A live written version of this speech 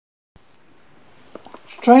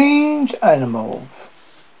Strange animals.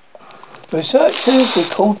 Researchers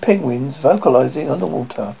record penguins vocalizing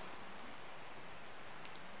underwater.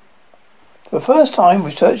 For the first time,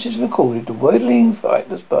 researchers recorded the whirling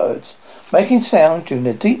flightless birds making sound during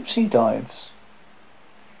their deep-sea dives.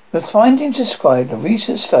 The findings described a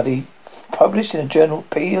recent study published in the journal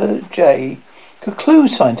PLJ could clue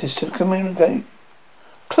scientists to communicate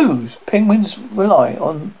clues penguins rely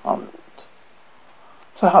on hunt.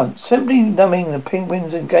 Simply knowing the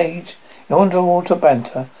penguins engage in underwater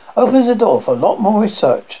banter opens the door for a lot more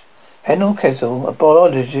research. Henrik Kessel, a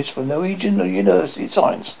biologist from Norwegian University of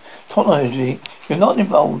Science Technology, who is not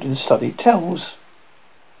involved in the study,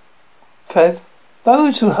 said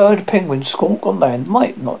those who heard penguins squawk on land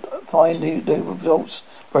might not find the results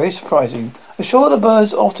very surprising. Ashore, the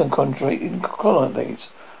birds often congregate in colonies,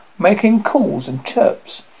 making calls and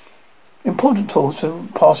chirps. Important tools for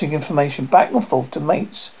passing information back and forth to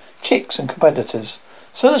mates, chicks and competitors.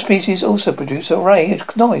 Some species also produce an array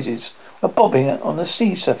of noises while bobbing on the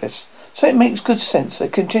sea surface, so it makes good sense they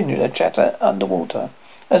continue their chatter underwater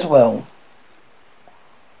as well.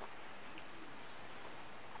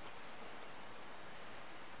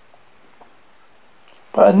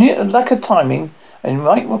 But a lack of timing and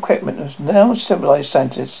right equipment has now stabilized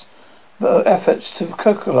scientists' efforts to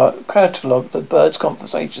catalogue the birds'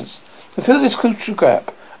 conversations. To fill this crucial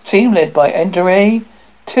gap, a team led by Antony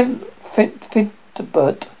and the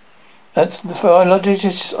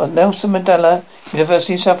biologists at Nelson Mandela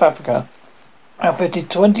University, South Africa, outfitted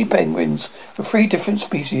 20 penguins of 3 different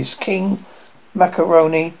species, king,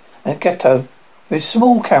 macaroni and ghetto, with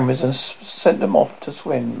small cameras and sent them off to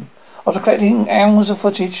swim. After collecting hours of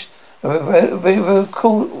footage,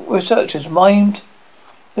 researchers mimed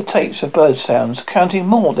the tapes of bird sounds, counting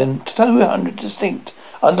more than 200 distinct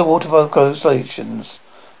underwater vocalizations.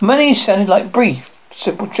 Many sounded like brief,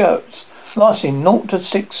 simple chirps, lasting 0 to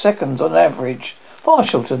 6 seconds on average, far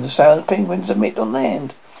shorter than the sounds penguins emit on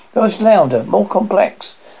land. They are louder, more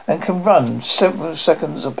complex, and can run several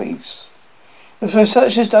seconds apiece. The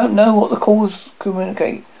researchers don't know what the calls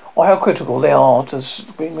communicate or how critical they are to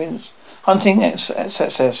penguins' hunting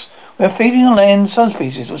success. When feeding on land, some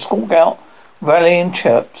species will squawk out rallying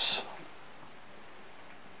chirps.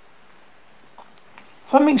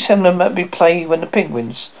 Something similar might be played when the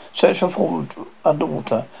penguins search for food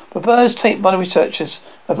underwater. But birds taped by the researchers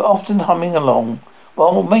are often humming along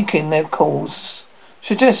while making their calls,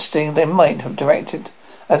 suggesting they might have directed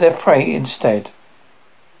at their prey instead.